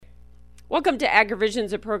Welcome to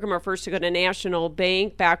AgriVisions, a program our first to go to National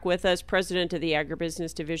Bank. Back with us, President of the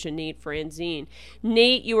Agribusiness Division, Nate Franzen.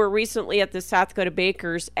 Nate, you were recently at the South Dakota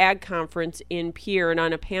Bakers Ag Conference in Pierre and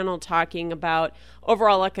on a panel talking about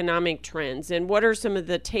overall economic trends. And what are some of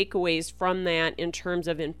the takeaways from that in terms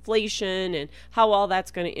of inflation and how all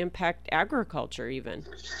that's going to impact agriculture even?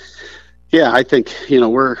 Yeah, I think,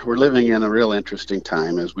 we're living in a real interesting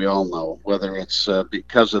time, as we all know, whether it's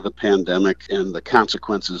because of the pandemic and the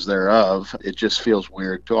consequences thereof. It just feels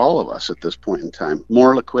weird to all of us at this point in time.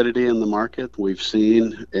 More liquidity in the market we've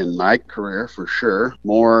seen in my career, for sure.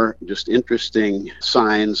 More just interesting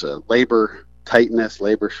signs of labor tightness,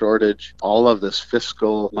 labor shortage. All of this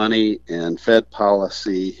fiscal money and Fed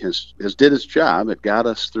policy has did its job. It got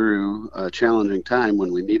us through a challenging time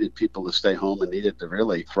when we needed people to stay home and needed to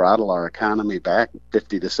really throttle our economy back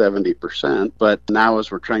 50 to 70%. But now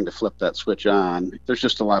as we're trying to flip that switch on, there's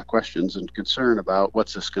just a lot of questions and concern about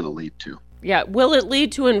what's this going to lead to. Yeah. Will it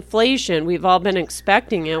lead to inflation? We've all been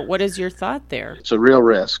expecting it. What is your thought there? It's a real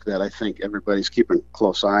risk that I think everybody's keeping a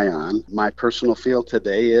close eye on. My personal feel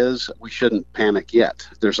today is we shouldn't panic yet.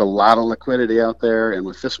 There's a lot of liquidity out there, and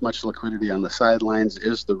with this much liquidity on the sidelines,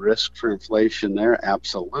 is the risk for inflation there?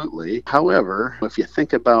 Absolutely. However, if you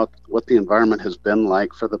think about what the environment has been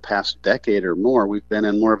like for the past decade or more, we've been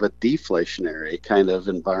in more of a deflationary kind of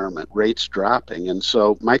environment, rates dropping. And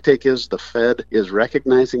so my take is the Fed is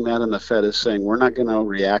recognizing that, and the Fed is saying we're not going to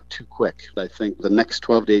react too quick. I think the next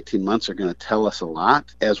 12 to 18 months are going to tell us a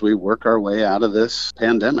lot as we work our way out of this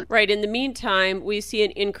pandemic. Right. In the meantime, we see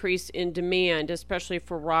an increase in demand, especially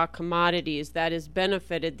for raw commodities. That has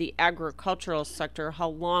benefited the agricultural sector. How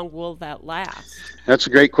long will that last? That's a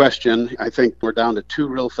great question. I think we're down to two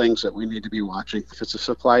real things that we need to be watching. If it's a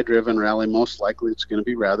supply-driven rally, most likely it's going to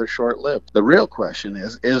be rather short-lived. The real question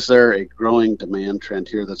is there a growing demand trend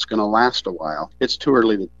here that's going to last a while? It's too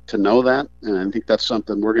early to know that, and I think that's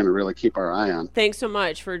something we're going to really keep our eye on. Thanks so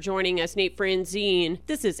much for joining us, Nate Franzen.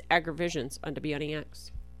 This is AgriVisions on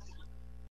WNEX.